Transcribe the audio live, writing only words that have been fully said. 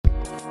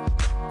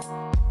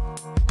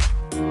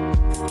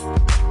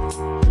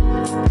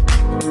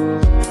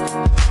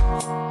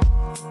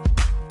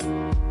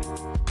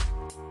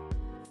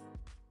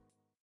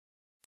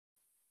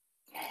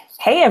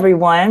Hey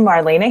everyone,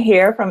 Marlena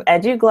here from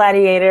Edu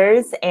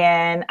Gladiators,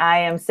 and I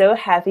am so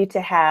happy to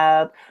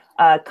have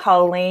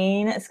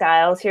Colleen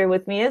Skiles here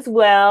with me as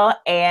well,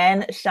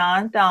 and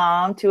Sean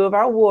Thom, two of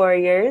our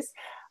warriors.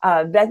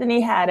 Bethany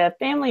had a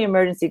family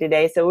emergency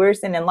today, so we're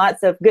sending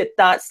lots of good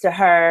thoughts to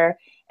her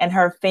and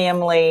her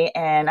family,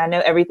 and I know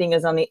everything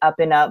is on the up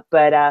and up,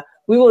 but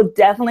we will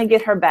definitely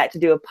get her back to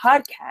do a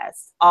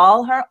podcast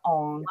all her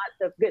own.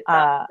 Lots of good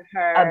thoughts to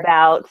her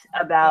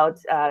about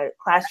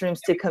classrooms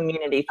to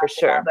community for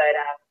sure. But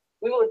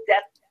we will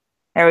definitely.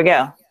 There we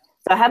go.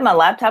 So I have my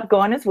laptop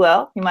going as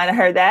well. You might have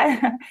heard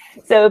that.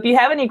 So if you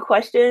have any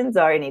questions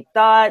or any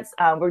thoughts,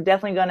 we're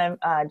definitely going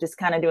to just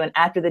kind of do an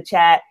after the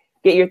chat,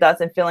 get your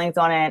thoughts and feelings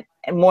on it,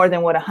 and more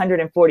than what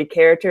 140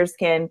 characters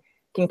can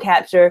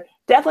capture.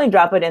 Definitely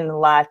drop it in the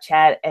live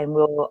chat, and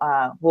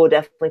we'll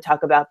definitely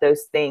talk about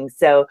those things.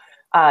 So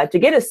to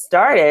get us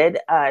started,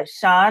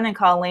 Sean and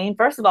Colleen,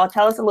 first of all,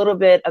 tell us a little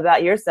bit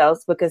about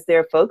yourselves, because there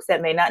are folks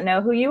that may not know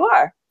who you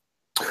are.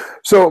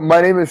 So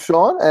my name is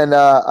Sean, and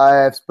I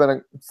have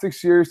spent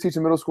 6 years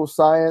teaching middle school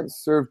science,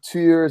 served 2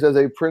 years as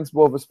a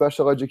principal of a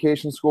special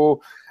education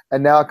school,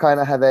 and now kind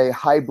of have a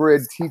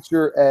hybrid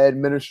teacher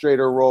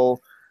administrator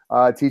role,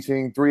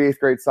 teaching 3 eighth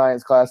grade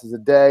science classes a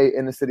day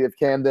in the city of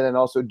Camden, and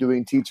also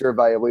doing teacher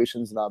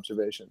evaluations and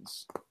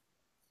observations.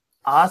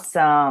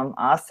 Awesome.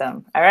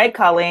 All right,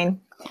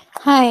 Colleen.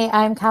 Hi,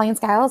 I'm Colleen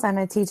Skiles. I'm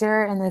a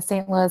teacher in the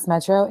St. Louis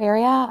metro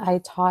area.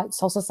 I taught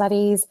social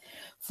studies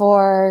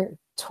for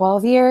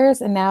 12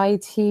 years, and now I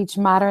teach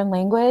modern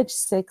language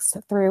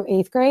 6th through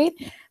 8th grade.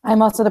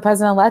 I'm also the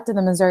president-elect of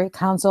the Missouri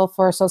Council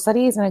for Social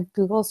Studies and a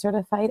Google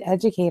certified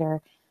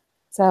educator.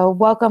 So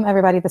welcome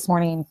everybody this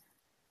morning.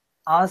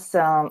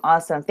 Awesome.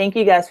 Thank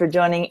you guys for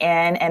joining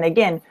in. And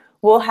again,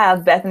 we'll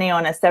have Bethany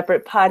on a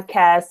separate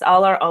podcast,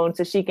 all our own,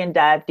 so she can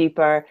dive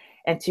deeper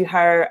into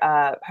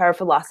her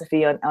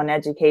philosophy on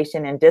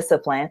education and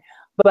discipline.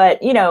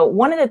 But, you know,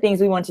 one of the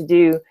things we want to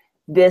do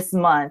this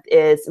month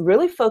is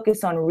really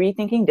focus on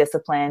rethinking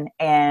discipline.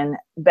 And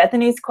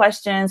Bethany's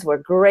questions were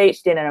great.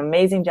 She did an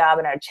amazing job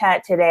in our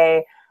chat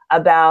today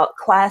about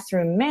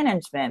classroom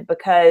management,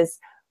 because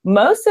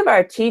most of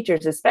our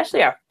teachers,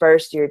 especially our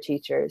first year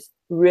teachers,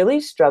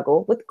 really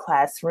struggle with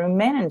classroom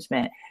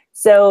management.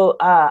 So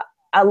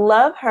I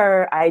love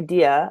her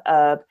idea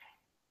of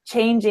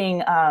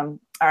changing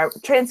or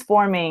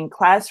transforming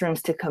classrooms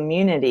to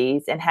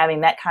communities and having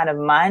that kind of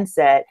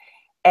mindset.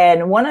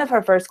 And one of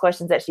her first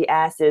questions that she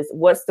asked is,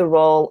 what's the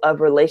role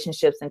of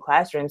relationships in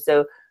classrooms?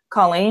 So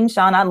Colleen,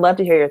 Sean, I'd love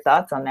to hear your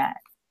thoughts on that.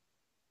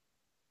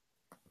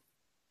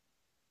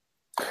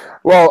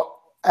 Well,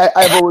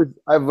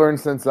 I've learned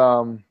since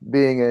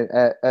being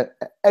at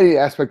any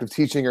aspect of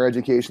teaching or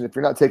education, if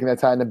you're not taking that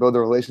time to build a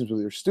relationship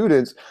with your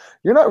students,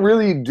 you're not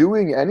really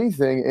doing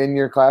anything in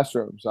your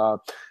classrooms.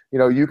 You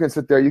know, you can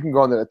sit there, you can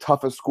go into the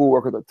toughest school,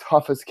 work with the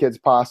toughest kids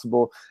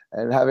possible,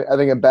 and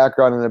having a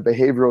background in a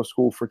behavioral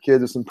school for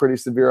kids with some pretty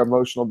severe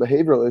emotional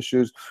behavioral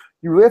issues,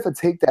 you really have to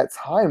take that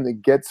time to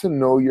get to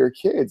know your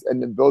kids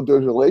and to build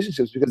those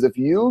relationships. Because if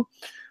you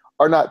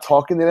are not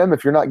talking to them,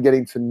 if you're not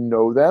getting to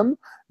know them,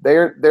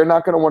 they're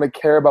not going to want to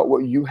care about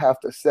what you have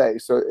to say.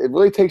 So it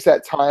really takes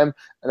that time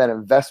and that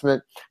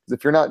investment, because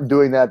if you're not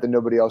doing that, then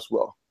nobody else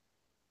will.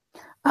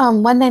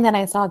 One thing that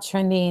I saw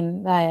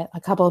trending that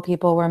a couple of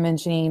people were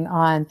mentioning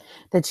on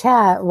the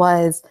chat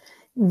was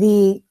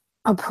the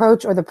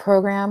approach or the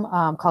program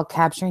called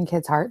Capturing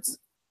Kids' Hearts.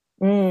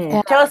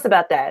 Tell us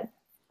about that.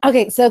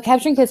 Okay, so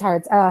Capturing Kids'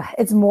 Hearts,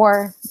 it's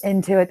more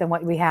into it than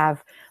what we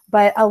have,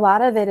 but a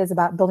lot of it is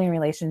about building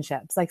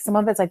relationships. Like some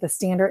of it's like the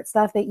standard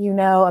stuff that you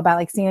know about,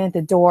 like standing at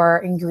the door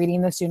and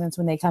greeting the students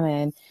when they come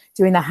in,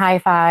 doing the high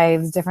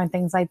fives, different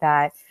things like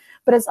that.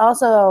 But it's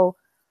also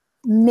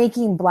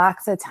making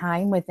blocks of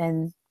time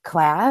within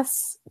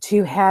class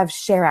to have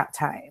share out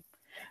time.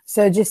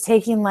 So just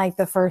taking like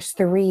the first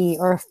 3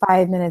 or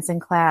 5 minutes in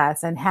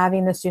class and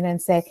having the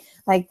students say,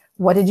 like,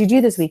 what did you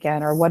do this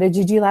weekend? Or what did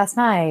you do last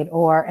night?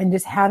 And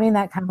just having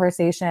that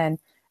conversation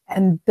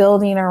and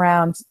building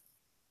around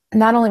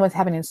not only what's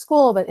happening in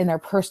school, but in their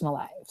personal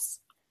lives.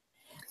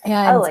 And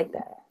I like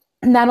that.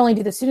 Not only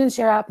do the students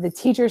share out, but the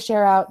teachers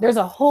share out. There's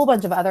a whole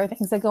bunch of other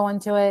things that go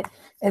into it.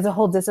 It's a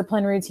whole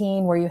discipline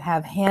routine where you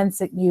have hands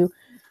that you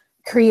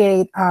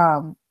create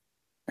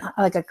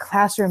like a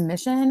classroom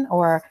mission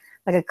or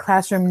like a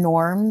classroom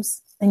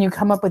norms, and you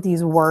come up with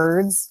these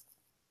words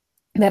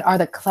that are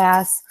the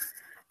class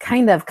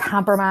kind of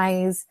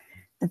compromise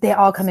that they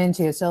all come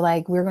into. So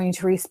like, we're going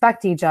to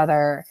respect each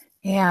other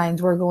and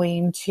we're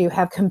going to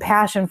have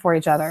compassion for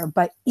each other,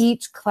 but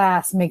each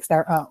class makes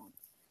their own.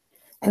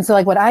 And so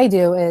like what I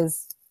do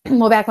is,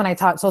 well, back when I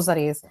taught social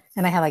studies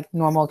and I had like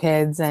normal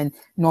kids and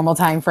normal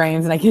time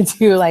frames, and I could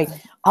do like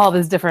all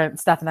this different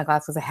stuff in the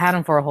class because I had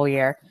them for a whole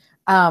year,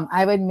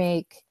 I would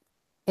make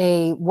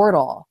a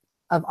Wordle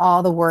of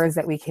all the words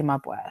that we came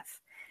up with.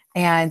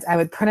 And I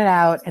would print it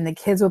out, and the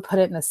kids would put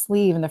it in a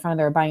sleeve in the front of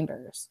their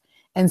binders.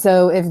 And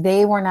so if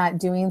they were not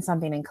doing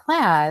something in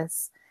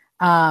class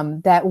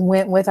that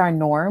went with our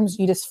norms,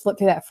 you just flip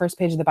through that first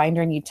page of the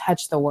binder and you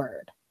touch the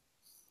word.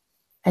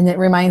 And it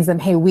reminds them,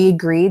 hey, we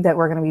agreed that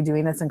we're going to be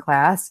doing this in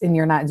class and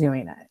you're not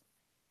doing it.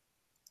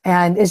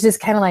 And it's just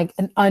kind of like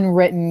an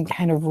unwritten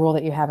kind of rule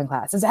that you have in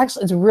class.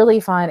 It's really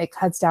fun. It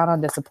cuts down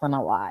on discipline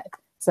a lot.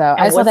 So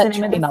I saw that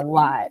trending a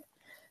lot.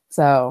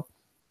 So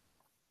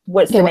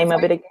what's the name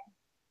of it again?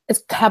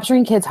 It's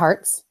Capturing Kids'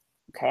 Hearts.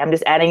 Okay, I'm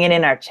just adding it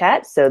in our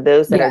chat so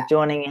those that are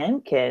joining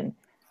in can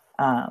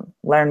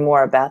learn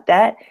more about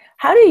that.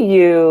 How do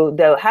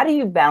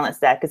you balance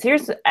that?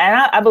 Because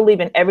I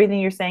believe in everything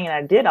you're saying, and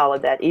I did all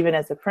of that even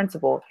as a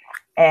principal,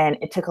 and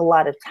it took a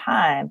lot of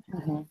time.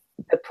 Mm-hmm.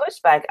 The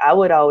pushback I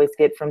would always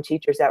get from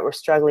teachers that were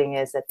struggling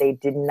is that they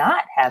did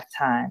not have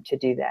time to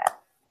do that.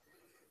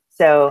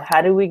 So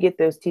how do we get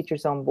those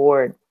teachers on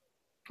board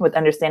with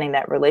understanding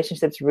that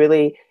relationships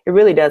really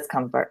does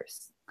come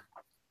first?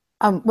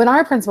 When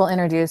our principal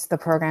introduced the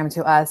program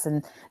to us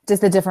and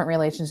just the different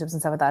relationships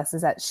and stuff with us,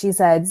 is that she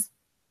said,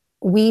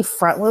 we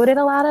front loaded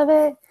a lot of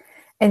it.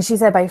 And she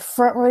said, by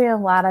front loading a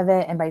lot of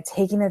it and by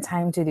taking the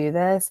time to do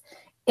this,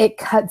 it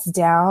cuts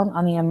down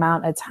on the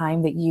amount of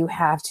time that you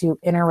have to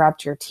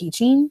interrupt your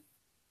teaching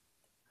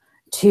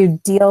to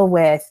deal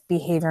with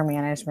behavior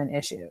management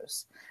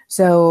issues.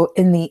 So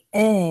in the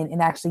end, it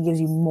actually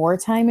gives you more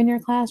time in your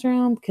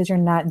classroom because you're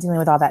not dealing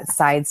with all that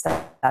side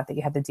stuff that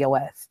you have to deal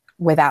with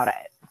without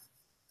it.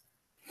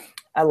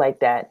 I like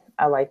that.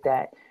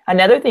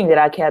 Another thing that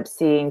I kept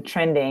seeing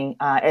trending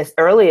as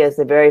early as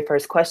the very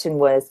first question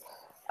was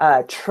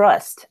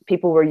trust.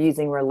 People were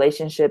using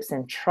relationships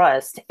and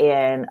trust.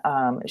 And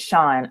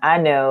Sean, I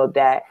know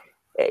that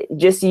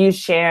just you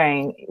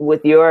sharing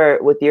with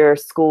your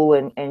school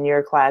and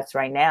your class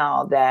right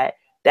now, that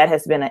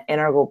has been an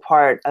integral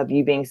part of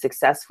you being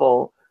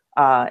successful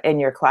in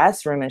your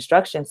classroom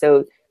instruction.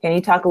 So can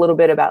you talk a little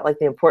bit about like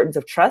the importance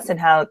of trust and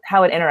how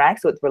it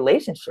interacts with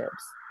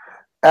relationships?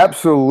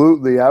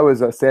 Absolutely. I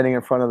was standing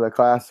in front of the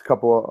class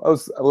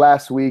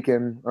last week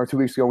or 2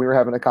 weeks ago. We were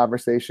having a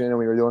conversation and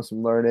we were doing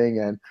some learning,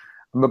 and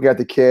I'm looking at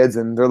the kids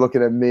and they're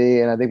looking at me,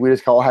 and I think we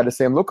just all had the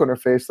same look on our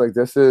face, like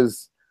this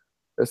is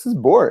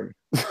boring.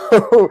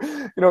 So,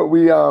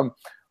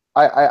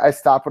 I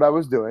stopped what I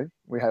was doing.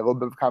 We had a little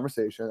bit of a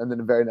conversation, and then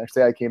the very next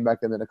day I came back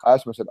into the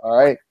classroom and said, all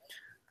right,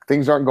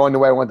 things aren't going the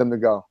way I want them to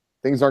go.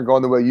 Things aren't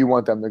going the way you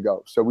want them to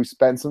go. So we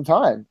spent some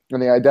time,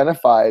 and they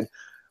identified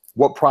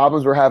what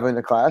problems we're having in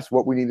the class,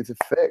 what we needed to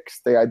fix.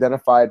 They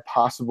identified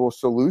possible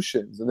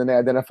solutions, and then they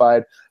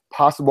identified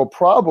possible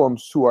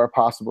problems to our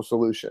possible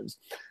solutions.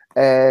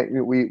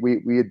 And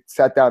we had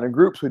sat down in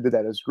groups. We did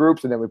that as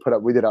groups, and then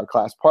we did our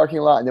class parking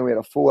lot, and then we had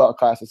a full out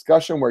class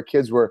discussion where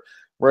kids were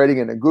writing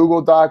in a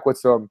Google Doc with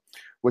some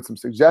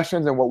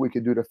suggestions and what we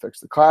could do to fix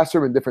the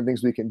classroom and different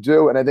things we can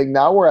do. And I think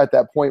now we're at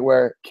that point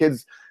where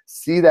kids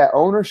see that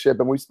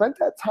ownership, and we spent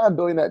that time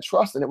building that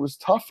trust. And it was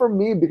tough for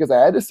me because I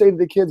had to say to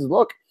the kids,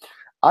 look,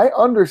 I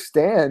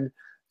understand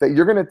that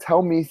you're going to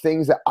tell me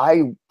things that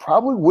I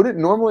probably wouldn't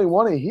normally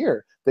want to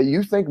hear, that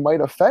you think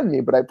might offend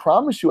me, but I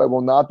promise you I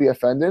will not be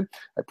offended.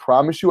 I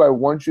promise you I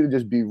want you to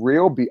just be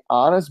real, be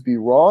honest, be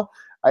raw.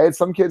 I had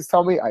some kids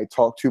tell me I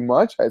talk too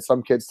much. I had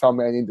some kids tell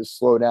me I need to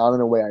slow down in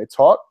the way I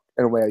talk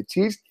and the way I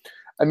teach.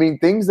 I mean,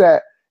 things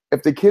that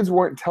if the kids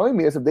weren't telling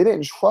me this, if they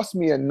didn't trust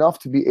me enough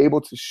to be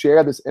able to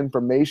share this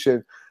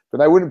information,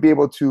 then I wouldn't be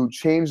able to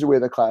change the way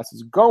the class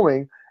is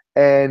going.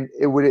 And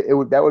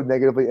that would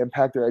negatively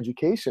impact their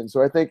education.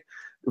 So I think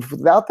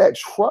without that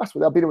trust,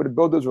 without being able to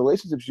build those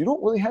relationships, you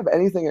don't really have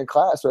anything in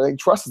class. So I think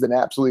trust is an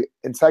absolutely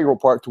integral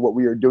part to what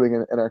we are doing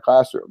in our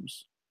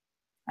classrooms.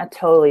 I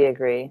totally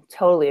agree.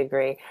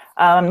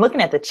 I'm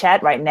looking at the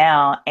chat right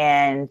now,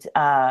 and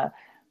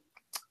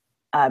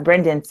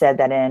Brendan said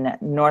that in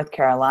North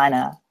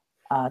Carolina,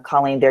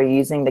 Colleen, they're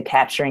using the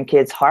Capturing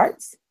Kids'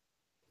 Hearts,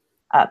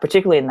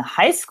 particularly in the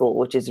high school,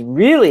 which is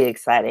really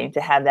exciting to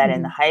have that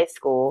in the high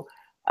school.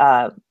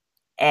 And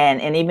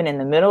even in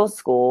the middle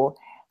school.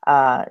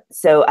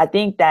 So I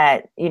think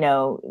that,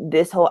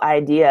 this whole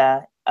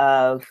idea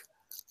of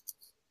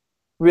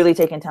really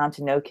taking time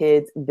to know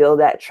kids, build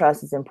that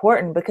trust is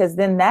important, because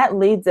then that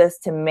leads us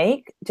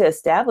to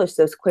establish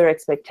those clear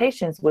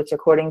expectations, which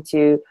according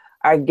to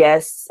our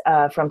guests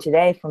from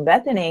today, from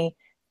Bethany,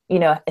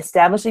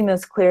 establishing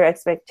those clear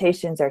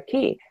expectations are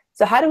key.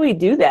 So how do we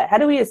do that? How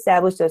do we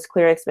establish those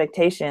clear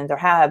expectations, or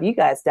how have you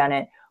guys done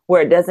it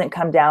where it doesn't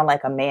come down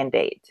like a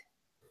mandate?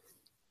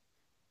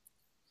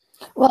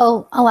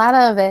 Well, a lot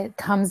of it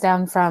comes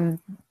down from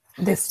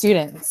the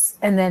students.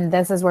 And then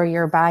this is where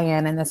your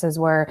buy-in and this is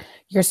where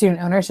your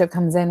student ownership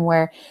comes in,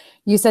 where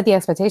you set the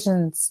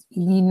expectations,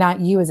 not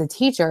you as a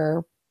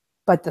teacher,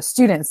 but the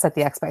students set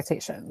the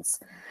expectations.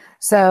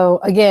 So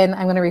again,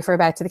 I'm going to refer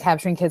back to the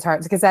Capturing Kids'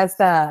 Hearts, because that's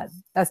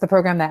the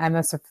program that I'm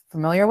most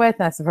familiar with.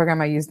 That's the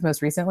program I used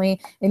most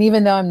recently. And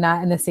even though I'm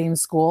not in the same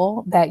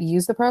school that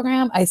used the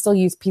program, I still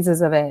use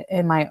pieces of it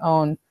in my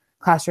own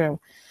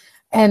classroom.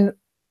 And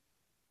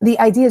the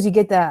idea is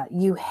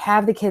you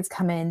have the kids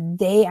come in,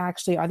 they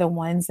actually are the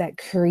ones that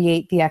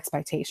create the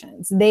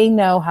expectations. They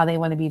know how they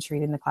want to be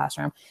treated in the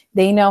classroom.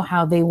 They know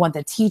how they want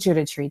the teacher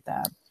to treat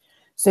them.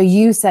 So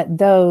you set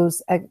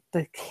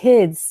the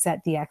kids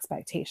set the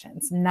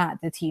expectations,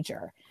 not the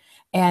teacher.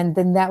 And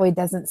then that way it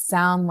doesn't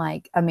sound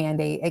like a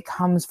mandate. It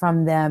comes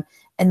from them,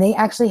 and they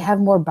actually have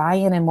more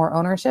buy-in and more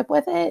ownership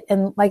with it.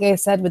 And like I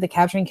said, with the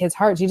Capturing Kids'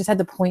 Hearts, you just had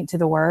to point to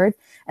the word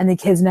and the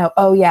kids know,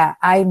 oh yeah,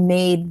 I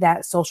made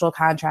that social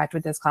contract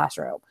with this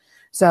classroom.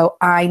 So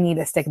I need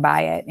to stick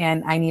by it,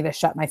 and I need to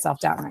shut myself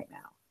down right now.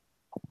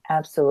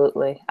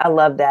 Absolutely. I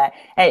love that.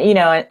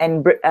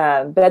 And,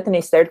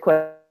 Bethany's third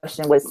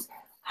question was,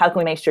 how can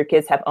we make sure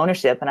kids have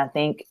ownership? And I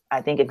think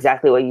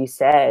exactly what you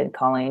said,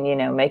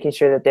 Colleen, making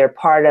sure that they're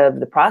part of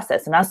the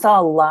process. And I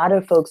saw a lot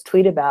of folks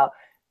tweet about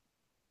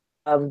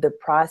of the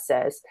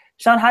process.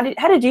 Sean, how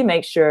did you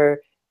make sure,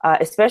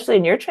 especially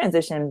in your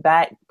transition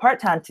back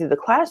part-time to the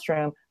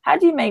classroom, how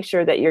do you make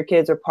sure that your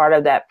kids are part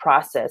of that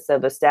process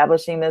of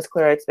establishing those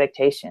clear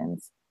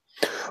expectations?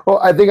 Well,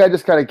 I think I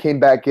just kind of came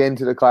back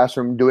into the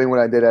classroom doing what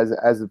I did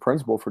as a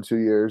principal for 2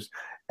 years.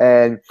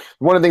 And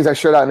one of the things I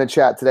shared out in the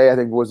chat today, I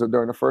think was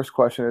during the first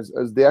question,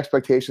 is the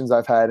expectations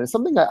I've had. And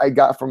something I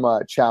got from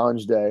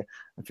Challenge Day.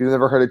 If you've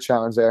never heard of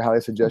Challenge Day, I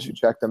highly suggest you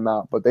check them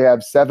out. But they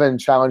have 7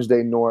 Challenge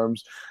Day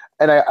norms.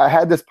 And I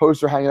had this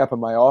poster hanging up in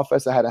my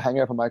office. I had it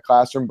hanging up in my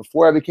classroom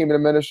before I became an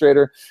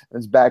administrator, and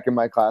it's back in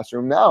my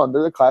classroom now. And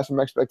they're the classroom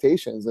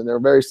expectations. And they're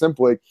very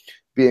simply,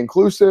 be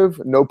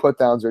inclusive, no put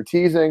downs or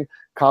teasing,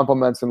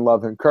 compliments and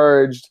love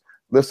encouraged,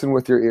 listen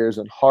with your ears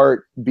and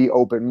heart, be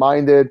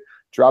open-minded,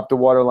 drop the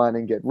waterline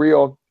and get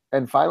real,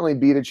 and finally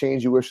be the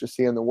change you wish to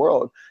see in the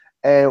world.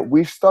 And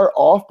we start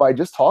off by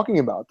just talking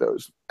about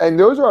those. And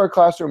those are our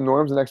classroom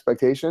norms and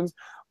expectations,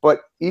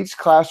 but each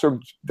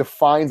classroom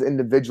defines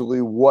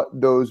individually what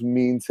those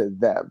mean to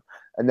them.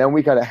 And then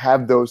we kind of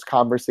have those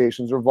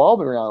conversations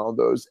revolving around all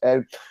those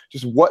and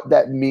just what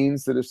that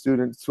means to the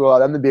students to allow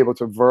them to be able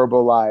to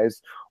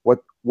verbalize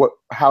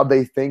how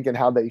they think and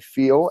how they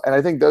feel. And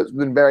I think that's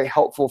been very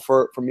helpful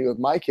for me with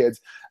my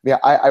kids.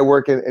 I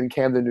work in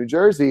Camden, New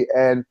Jersey,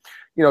 and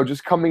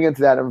just coming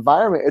into that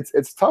environment,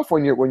 it's tough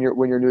when you're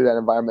new to that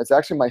environment. It's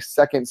actually my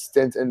second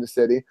stint in the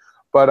city,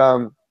 but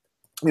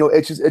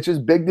it's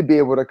just big to be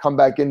able to come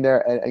back in there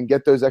and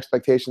get those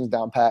expectations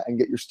down pat and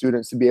get your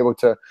students to be able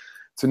to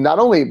not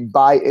only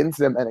buy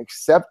into them and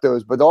accept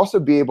those, but also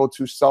be able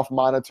to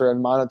self-monitor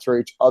and monitor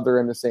each other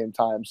in the same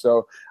time.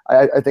 So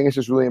I think it's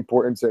just really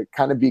important to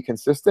kind of be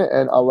consistent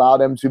and allow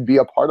them to be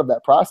a part of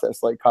that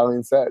process, like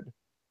Colleen said.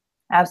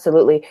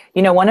 Absolutely.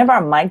 One of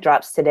our mic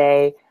drops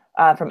today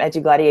from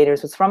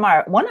EduGladiators was from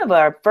one of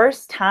our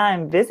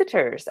first-time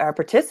visitors, our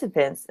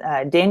participants,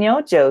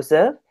 Danielle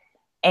Joseph.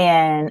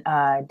 And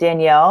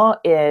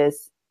Danielle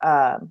is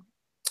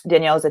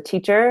a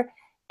teacher,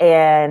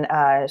 and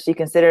she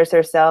considers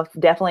herself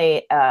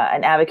definitely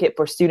an advocate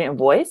for student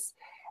voice.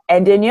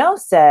 And Danielle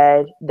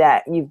said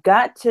that you've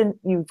got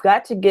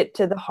to get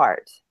to the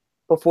heart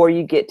before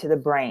you get to the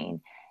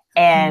brain.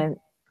 And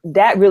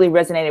that really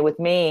resonated with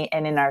me.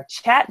 And in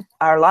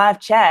our live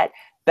chat,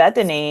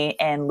 Bethany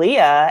and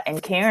Leah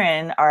and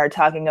Karen are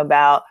talking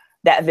about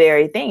that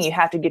very thing. You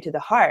have to get to the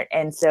heart.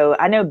 And so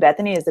I know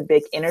Bethany is a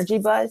big energy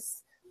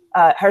bus.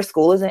 Her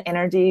school is an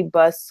energy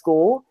bus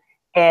school.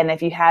 And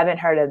if you haven't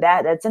heard of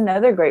that, that's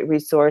another great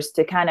resource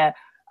to kind of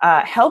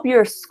help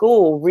your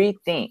school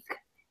rethink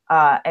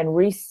and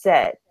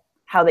reset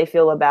how they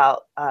feel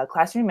about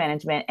classroom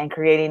management and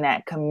creating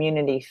that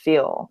community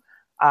feel.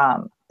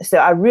 So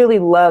I really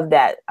love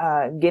that,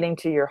 getting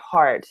to your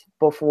heart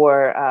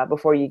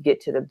before you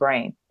get to the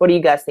brain. What do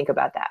you guys think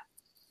about that?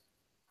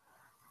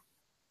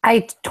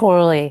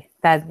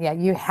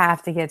 You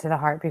have to get to the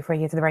heart before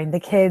you get to the brain. The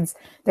kids,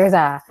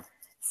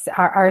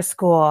 our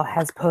school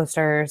has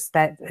posters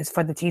that is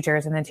for the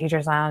teachers in the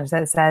teachers lounge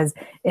that says,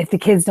 if the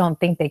kids don't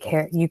think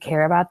you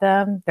care about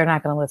them, they're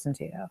not going to listen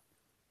to you.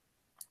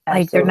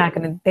 Absolutely.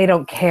 Like they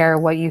don't care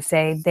what you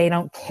say. They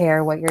don't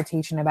care what you're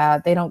teaching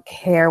about. They don't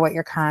care what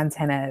your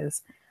content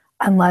is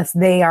unless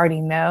they already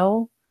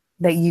know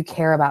that you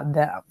care about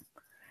them.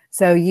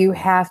 So you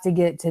have to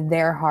get to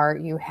their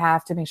heart. You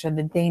have to make sure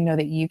that they know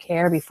that you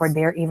care before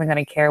they're even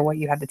going to care what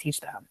you have to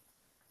teach them.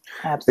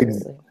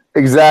 Absolutely.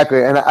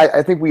 Exactly. And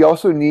I think we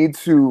also need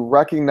to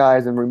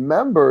recognize and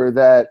remember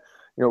that,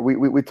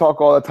 we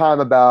talk all the time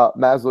about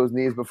Maslow's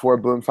needs before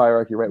Bloom's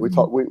hierarchy, right?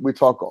 Mm-hmm. We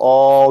talk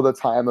all the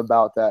time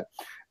about that.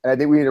 And I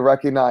think we need to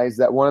recognize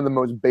that one of the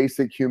most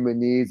basic human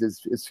needs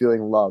is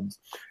feeling loved.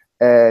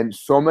 And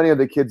so many of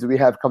the kids that we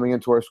have coming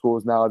into our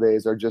schools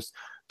nowadays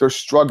they're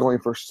struggling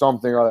for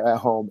something or other at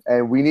home.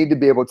 And we need to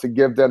be able to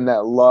give them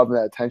that love and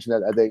that attention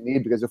that they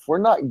need, because if we're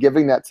not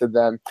giving that to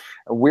them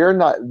and we're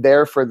not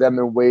there for them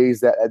in ways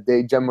that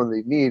they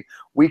genuinely need,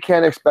 we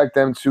can't expect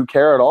them to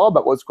care at all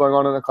about what's going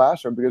on in the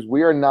classroom, because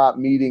we are not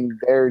meeting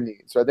their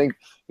needs. So I think,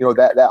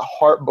 that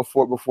heart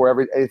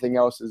before anything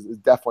else is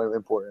definitely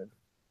important.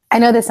 I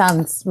know this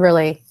sounds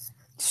really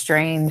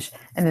strange,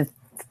 and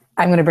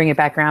I'm going to bring it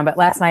back around, but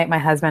last night my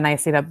husband and I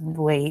stayed up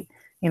late,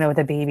 with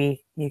a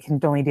baby. You can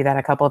only do that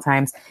a couple of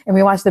times. And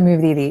we watched the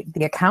movie,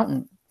 The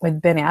Accountant,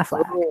 with Ben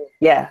Affleck.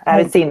 Yeah, I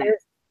haven't seen that.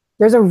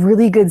 There's a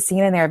really good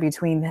scene in there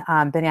between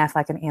Ben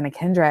Affleck and Anna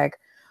Kendrick,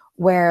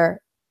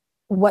 where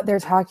what they're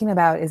talking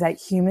about is that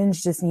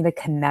humans just need a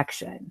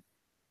connection.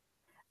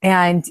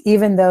 And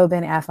even though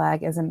Ben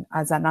Affleck is an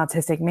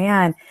autistic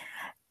man,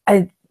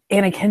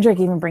 Anna Kendrick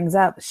even brings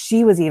up,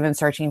 she was even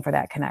searching for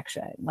that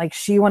connection. Like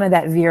she wanted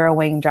that Vera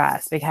Wang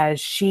dress because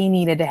she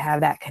needed to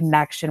have that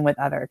connection with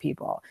other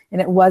people. And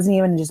it wasn't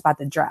even just about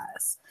the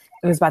dress.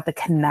 It was about the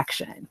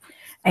connection.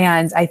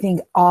 And I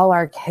think all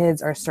our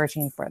kids are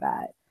searching for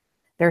that.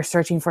 They're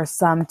searching for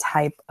some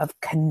type of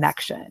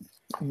connection.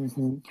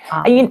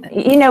 Mm-hmm.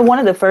 You know, one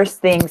of the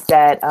first things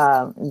that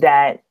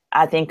that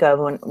I think of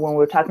when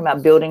we're talking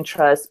about building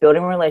trust,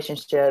 building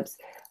relationships,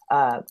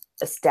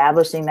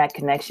 establishing that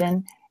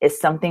connection is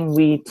something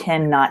we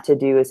tend not to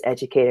do as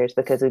educators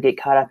because we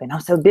get caught up in, I'm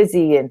so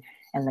busy and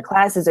the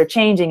classes are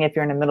changing if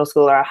you're in a middle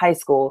school or a high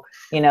school,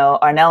 you know,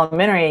 or an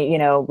elementary, you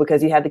know,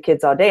 because you have the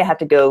kids all day, I have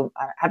to go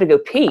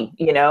pee,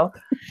 you know.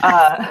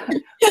 One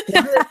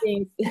of the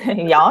things,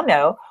 y'all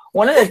know,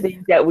 one of the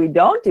things that we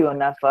don't do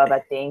enough of,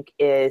 I think,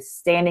 is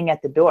standing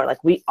at the door.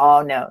 Like we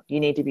all know you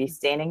need to be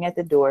standing at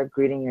the door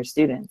greeting your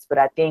students. But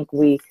I think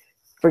we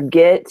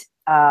forget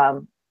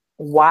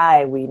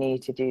why we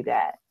need to do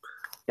that.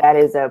 That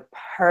is a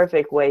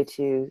perfect way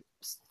to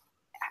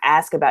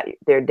ask about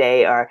their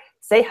day or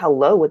say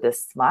hello with a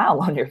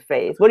smile on your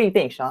face. What do you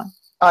think, Sean?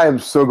 I am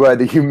so glad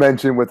that you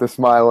mentioned with a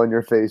smile on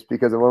your face,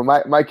 because when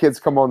my kids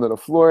come onto the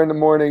floor in the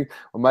morning,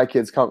 when my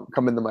kids come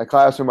into my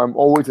classroom, I'm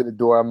always at the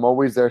door. I'm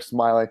always there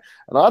smiling.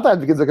 And a lot of times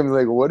the kids look at me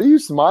like, what are you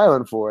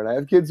smiling for? And I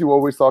have kids who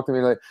always talk to me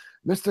like,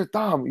 Mr.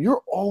 Thom,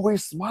 you're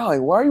always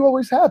smiling. Why are you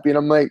always happy? And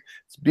I'm like,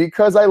 it's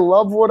because I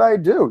love what I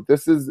do.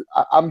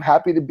 I'm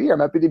happy to be here.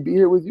 I'm happy to be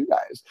here with you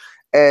guys.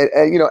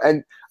 And you know,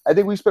 and I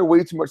think we spend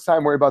way too much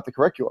time worrying about the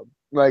curriculum.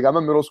 Like I'm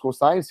a middle school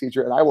science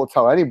teacher, and I will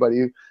tell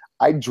anybody,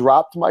 I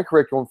dropped my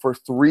curriculum for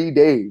 3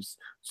 days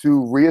to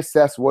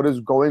reassess what is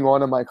going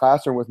on in my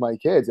classroom with my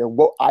kids and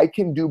what I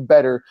can do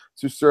better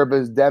to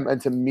service them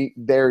and to meet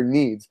their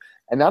needs.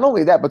 And not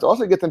only that, but to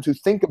also get them to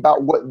think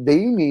about what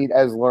they need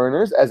as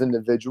learners, as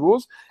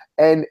individuals.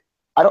 And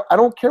I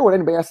don't care what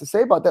anybody has to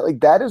say about that.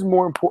 Like that is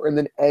more important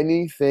than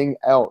anything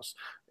else.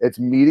 It's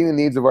meeting the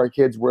needs of our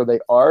kids where they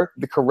are.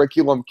 The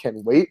curriculum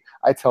can wait.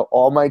 I tell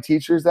all my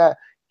teachers that.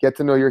 Get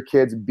to know your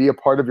kids, be a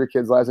part of your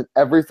kids' lives, and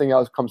everything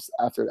else comes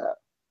after that.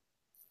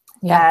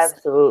 Yes.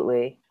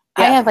 Absolutely.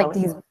 I have like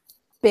these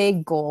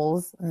big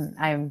goals.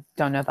 I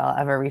don't know if I'll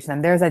ever reach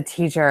them. There's a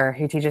teacher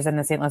who teaches in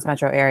the St. Louis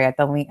metro area at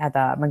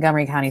the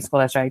Montgomery County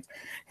School District,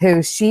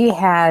 who she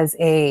has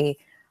a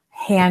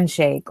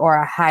handshake or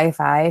a high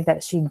five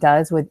that she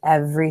does with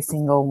every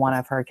single one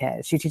of her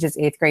kids. She teaches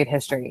 8th grade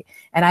history.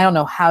 And I don't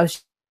know how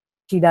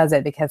she does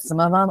it, because some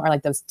of them are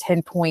like those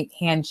 10-point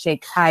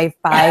handshake high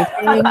five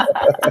things.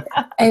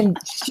 And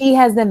she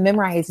has them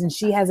memorized, and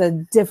she has a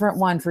different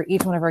one for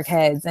each one of her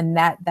kids. And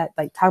that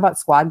like, talk about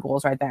squad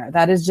goals right there.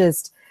 That is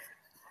just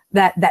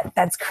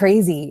that's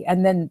crazy.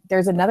 And then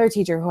there's another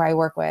teacher who I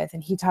work with,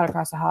 and he taught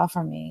across the hall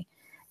from me.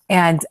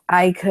 And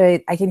I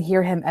can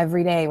hear him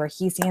every day where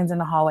he stands in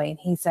the hallway and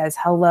he says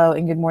hello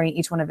and good morning to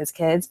each one of his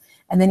kids.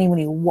 And then when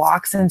he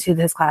walks into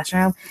his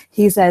classroom,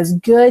 he says,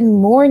 good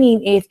morning,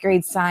 8th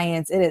grade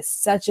science. It is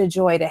such a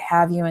joy to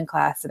have you in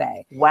class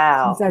today.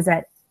 Wow. He says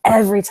that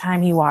every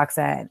time he walks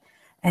in.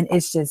 And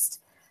it's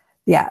just,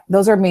 yeah,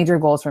 those are major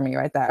goals for me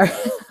right there.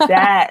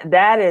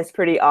 That is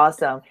pretty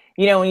awesome.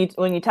 You know,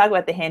 when you talk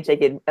about the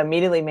handshake, it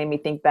immediately made me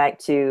think back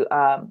to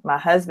my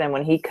husband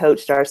when he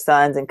coached our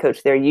sons and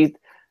coached their youth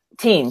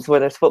teams,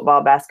 whether it's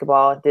football,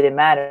 basketball, it didn't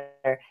matter.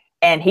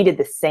 And he did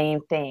the same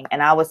thing.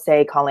 And I would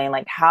say, Colleen,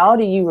 like, how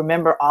do you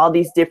remember all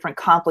these different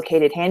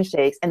complicated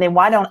handshakes? And then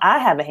why don't I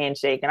have a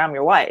handshake and I'm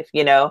your wife,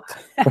 you know?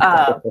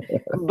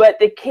 But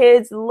the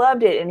kids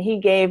loved it. And he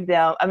gave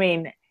them, I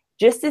mean,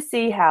 just to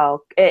see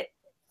how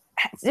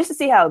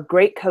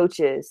great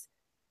coaches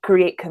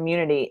create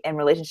community and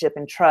relationship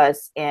and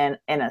trust in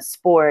a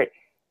sport,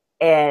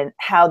 and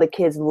how the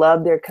kids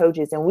love their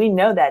coaches. And we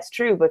know that's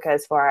true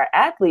because for our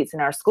athletes in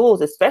our schools,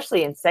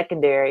 especially in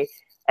secondary,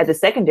 at the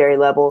secondary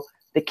level,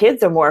 the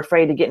kids are more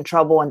afraid to get in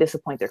trouble and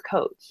disappoint their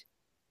coach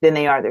than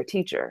they are their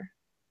teacher.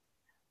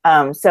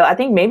 So I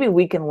think maybe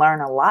we can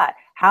learn a lot.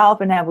 How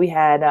often have we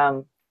had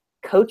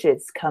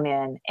coaches come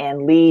in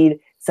and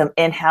lead some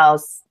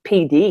in-house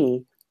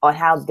PD on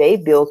how they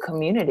build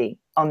community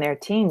on their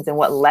teams and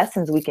what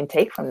lessons we can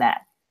take from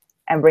that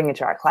and bring it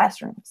to our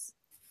classrooms?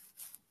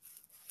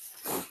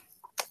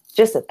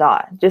 Just a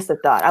thought.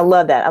 I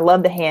love that. I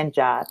love the hand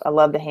job.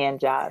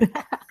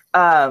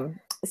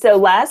 So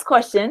last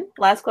question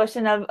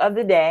of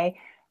the day.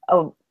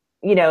 You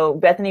know,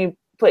 Bethany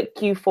put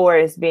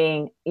Q4 as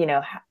being, you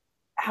know,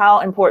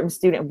 how important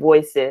student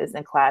voice is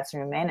in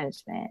classroom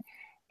management.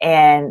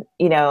 And,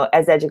 you know,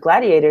 as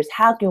EduGladiators,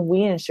 how can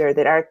we ensure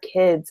that our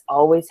kids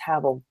always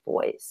have a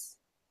voice?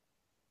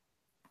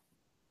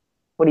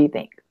 What do you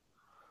think?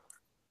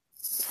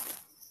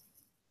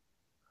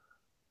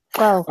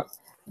 Well,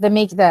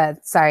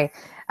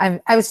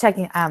 I was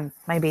checking,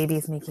 my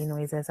baby's making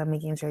noises. I'm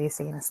making sure he's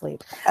staying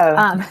asleep.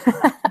 Oh.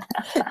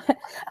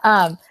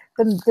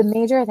 the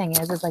major thing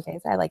is like I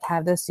said, like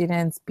have the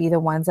students be the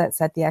ones that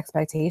set the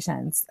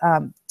expectations.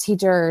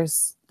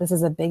 Teachers, this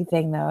is a big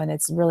thing though, and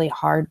it's really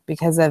hard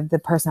because of the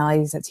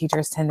personalities that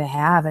teachers tend to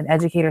have and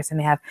educators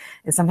tend to have,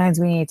 is sometimes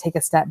we need to take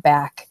a step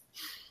back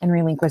and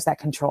relinquish that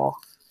control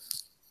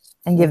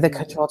and give the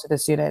control to the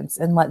students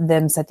and let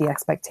them set the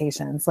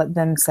expectations, let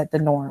them set the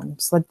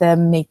norms, let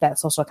them make that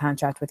social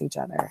contract with each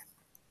other.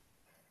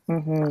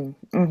 And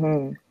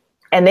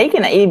they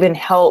can even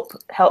help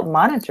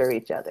monitor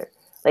each other.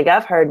 Like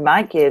I've heard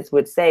my kids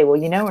would say, well,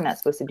 we're not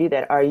supposed to do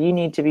that. Or you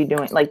need to be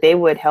doing, like they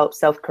would help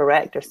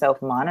self-correct or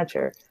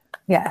self-monitor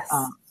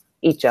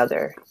each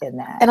other in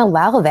that. And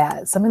allow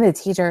that. Some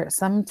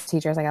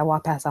teachers, like I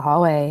walk past the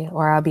hallway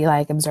or I'll be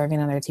like observing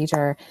another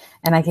teacher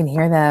and I can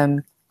hear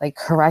them like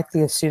correct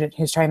the student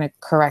who's trying to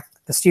correct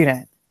the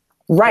student.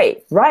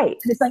 Right. And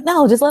it's like,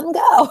 no, just let them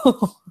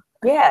go.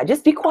 Yeah,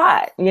 just be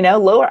quiet,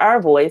 lower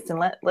our voice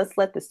and let's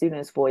let the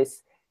student's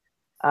voice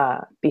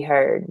be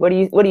heard. What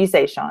do you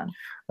say, Sean?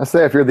 I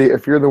say if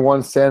you're the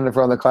one standing in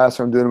front of the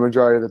classroom doing the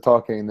majority of the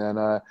talking, then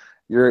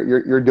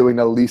you're doing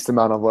the least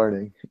amount of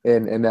learning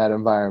in that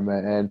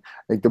environment. And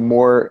I think the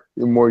more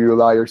you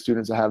allow your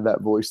students to have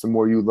that voice, the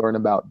more you learn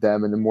about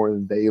them and the more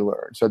they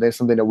learn. So I think it's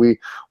something that we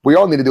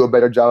all need to do a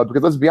better job of,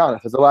 because let's be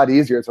honest, it's a lot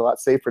easier, it's a lot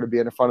safer to be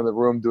in the front of the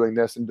room doing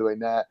this and doing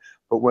that.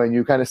 But when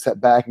you kind of step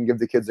back and give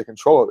the kids the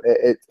control,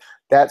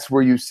 that's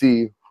where you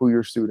see who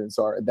your students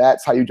are.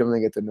 That's how you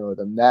generally get to know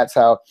them. That's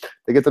how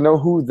they get to know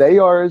who they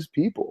are as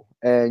people.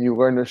 And you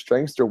learn their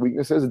strengths, their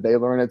weaknesses, and they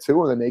learn it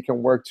too. And then they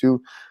can work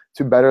to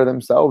better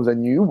themselves.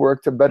 And you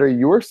work to better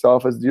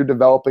yourself as you're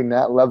developing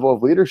that level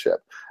of leadership.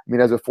 I mean,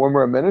 as a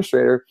former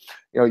administrator,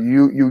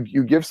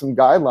 you give some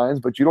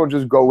guidelines, but you don't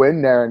just go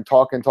in there and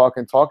talk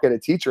at a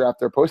teacher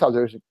after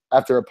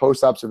a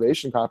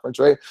post-observation conference,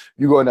 right?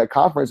 You go in that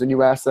conference and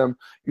you ask them,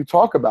 you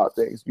talk about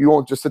things. You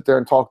won't just sit there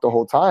and talk the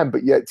whole time,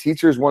 but yet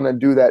teachers want to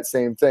do that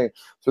same thing.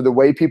 So the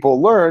way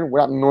people learn, we're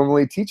not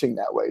normally teaching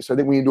that way. So I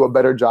think we need to do a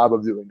better job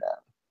of doing that.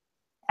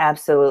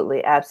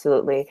 Absolutely. And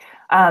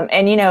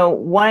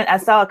I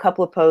saw a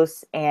couple of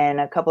posts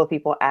and a couple of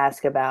people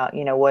ask about,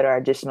 what are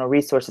additional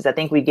resources. I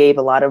think we gave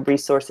a lot of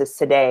resources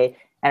today,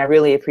 and I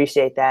really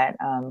appreciate that.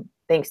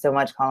 Thanks so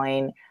much,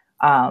 Colleen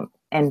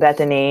and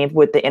Bethany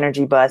with the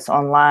Energy Bus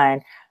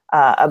online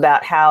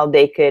about how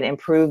they could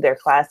improve their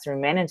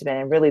classroom management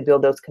and really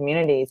build those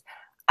communities.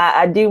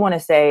 I do want to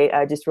say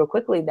just real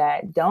quickly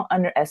that don't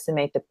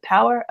underestimate the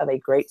power of a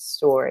great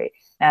story.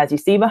 Now, as you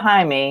see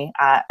behind me,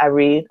 I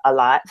read a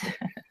lot,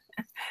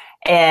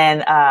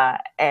 and I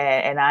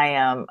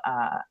am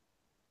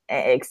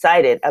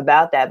excited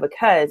about that,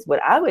 because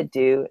what I would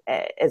do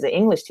as an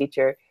English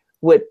teacher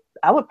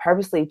I would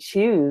purposely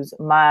choose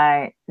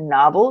my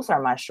novels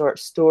or my short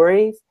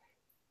stories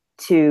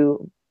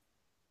to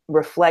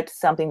reflect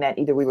something that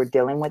either we were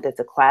dealing with as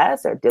a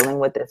class or dealing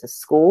with as a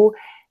school,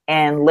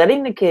 and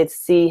letting the kids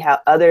see how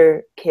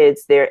other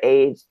kids their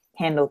age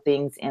handle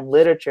things in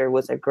literature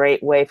was a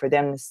great way for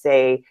them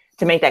to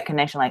make that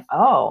connection, like,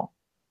 oh,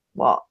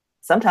 well,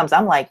 sometimes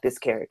I'm like this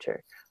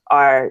character,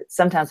 or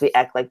sometimes we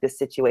act like this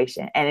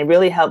situation. And it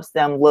really helps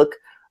them look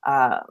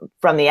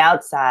from the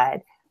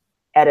outside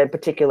at a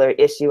particular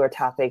issue or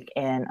topic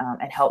and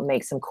help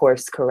make some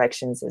course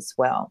corrections as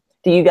well.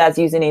 Do you guys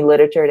use any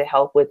literature to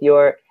help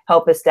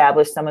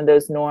establish some of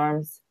those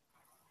norms?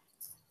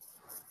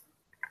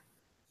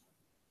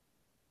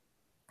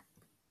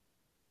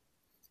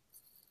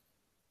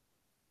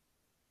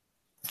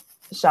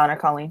 Sean or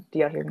Colleen, do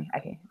y'all hear me?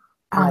 I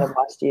might have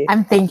lost you.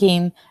 I'm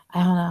thinking,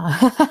 I don't know.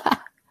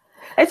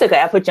 It's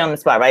okay. I put you on the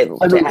spot, right?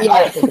 Honestly,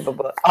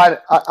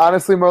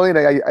 Marlene,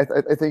 I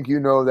think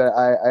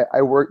that I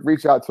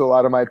reach out to a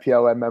lot of my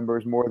PLN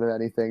members more than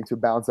anything to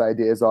bounce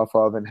ideas off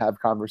of and have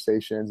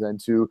conversations and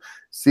to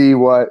see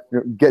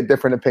get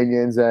different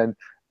opinions and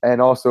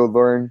also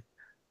learn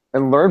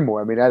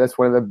more. I mean, that's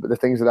one of the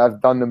things that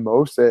I've done the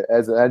most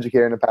as an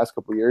educator in the past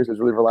couple of years, is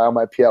really rely on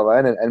my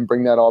PLN and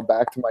bring that all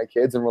back to my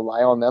kids and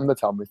rely on them to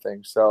tell me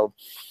things. So,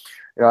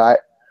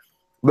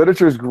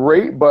 literature is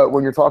great, but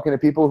when you're talking to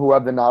people who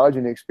have the knowledge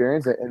and the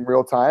experience in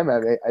real time,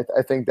 I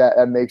think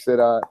that makes it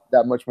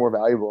that much more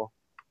valuable.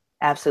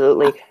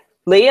 Absolutely.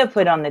 Leah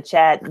put on the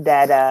chat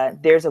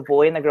that there's a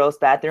boy in the girls'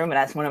 bathroom, and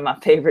that's one of my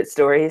favorite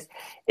stories.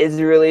 It's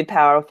really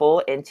powerful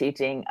in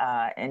teaching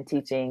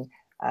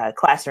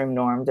classroom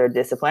norms or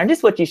discipline, or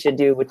just what you should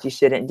do, what you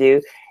shouldn't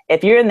do.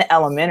 If you're in the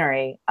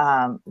elementary,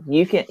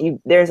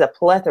 there's a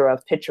plethora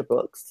of picture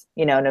books,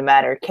 no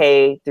matter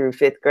K through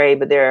 5th grade,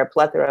 but there are a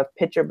plethora of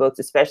picture books,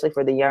 especially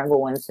for the younger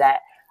ones, that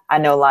I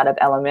know a lot of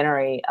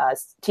elementary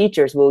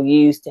teachers will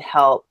use to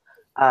help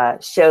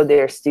show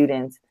their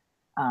students,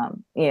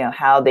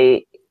 how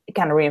they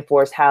kind of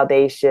reinforce how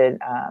they should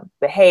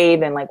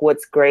behave and like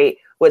what's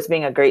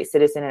being a great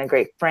citizen and a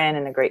great friend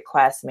and a great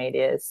classmate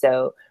is.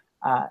 So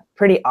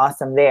pretty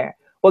awesome there.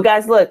 Well,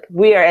 guys, look,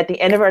 we are at the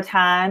end of our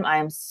time. I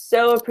am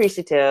so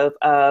appreciative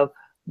of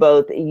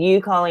both you,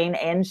 Colleen,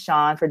 and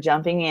Sean for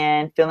jumping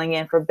in, filling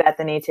in for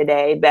Bethany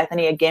today.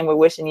 Bethany, again, we're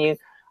wishing you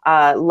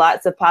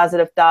Lots of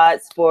positive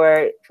thoughts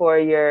for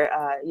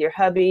your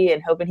hubby,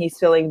 and hoping he's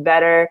feeling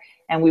better.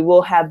 And we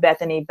will have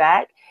Bethany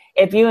back.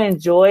 If you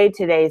enjoyed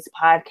today's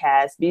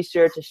podcast, be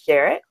sure to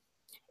share it.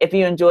 If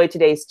you enjoyed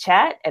today's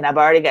chat, and I've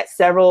already got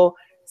several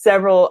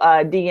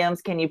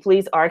DMs, can you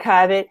please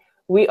archive it?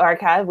 We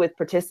archive with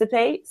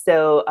Participate.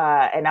 So,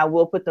 and I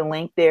will put the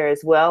link there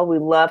as well. We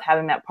love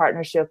having that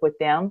partnership with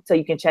them. So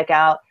you can check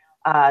out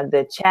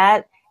the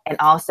chat and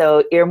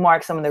also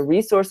earmark some of the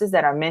resources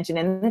that are mentioned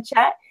in the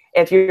chat.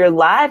 If you're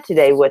live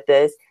today with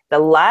us, the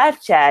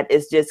live chat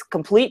is just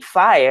complete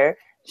fire.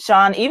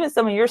 Sean, even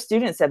some of your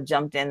students have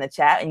jumped in the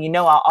chat, and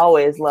I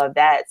always love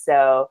that.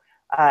 So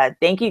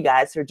thank you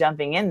guys for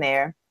jumping in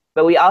there.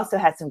 But we also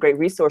had some great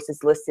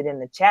resources listed in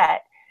the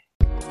chat.